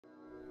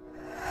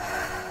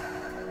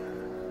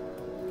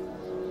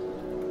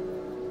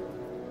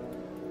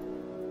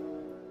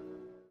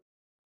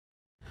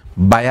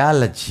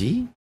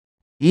biology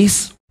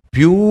is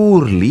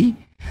purely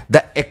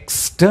the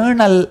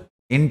external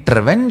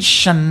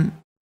intervention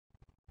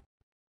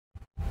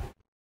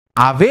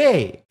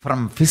away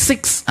from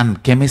physics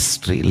and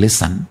chemistry.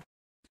 Listen,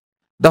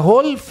 the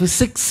whole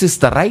physics is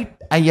the right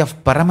eye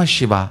of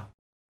Paramashiva,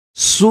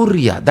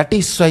 Surya. That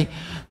is why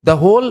the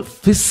whole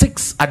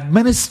physics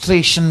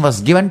administration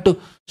was given to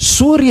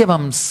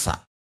Suryavansa.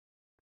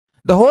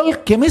 The whole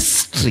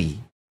chemistry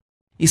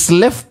is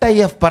left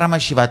eye of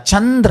Paramashiva,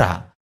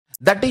 Chandra.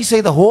 That is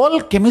why the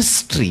whole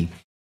chemistry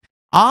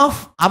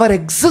of our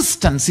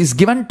existence is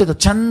given to the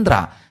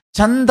Chandra.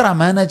 Chandra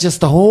manages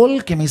the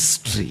whole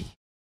chemistry.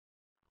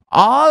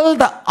 All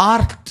the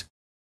art,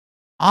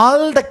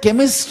 all the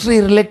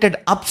chemistry related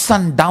ups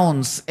and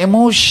downs,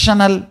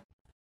 emotional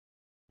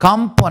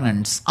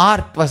components,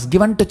 art was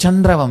given to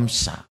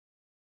Chandravansa.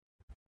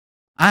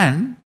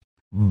 And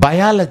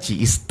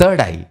biology is third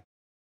eye.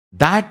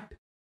 That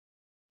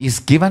is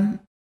given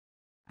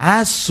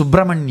as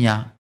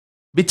Subramanya,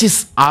 which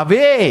is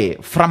away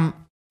from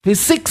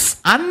physics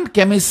and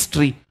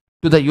chemistry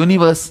to the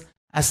universe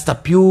as the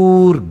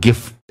pure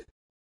gift.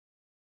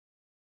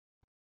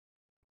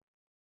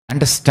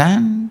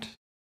 Understand?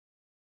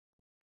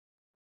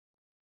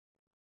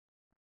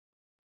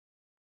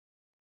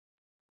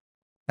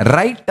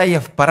 Right eye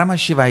of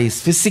Paramashiva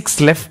is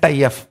physics, left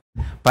eye of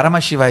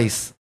Paramashiva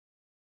is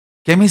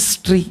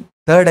chemistry,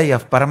 third eye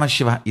of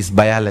Paramashiva is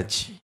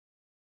biology.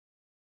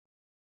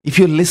 If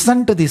you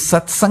listen to this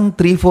Satsang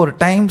 3-4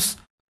 times,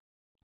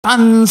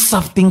 tons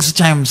of things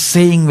which I am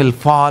saying will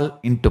fall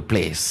into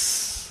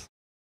place.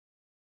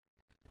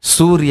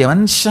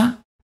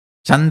 Suryavansa,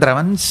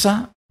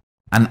 Chandravansa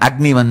and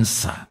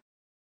Agnivansa.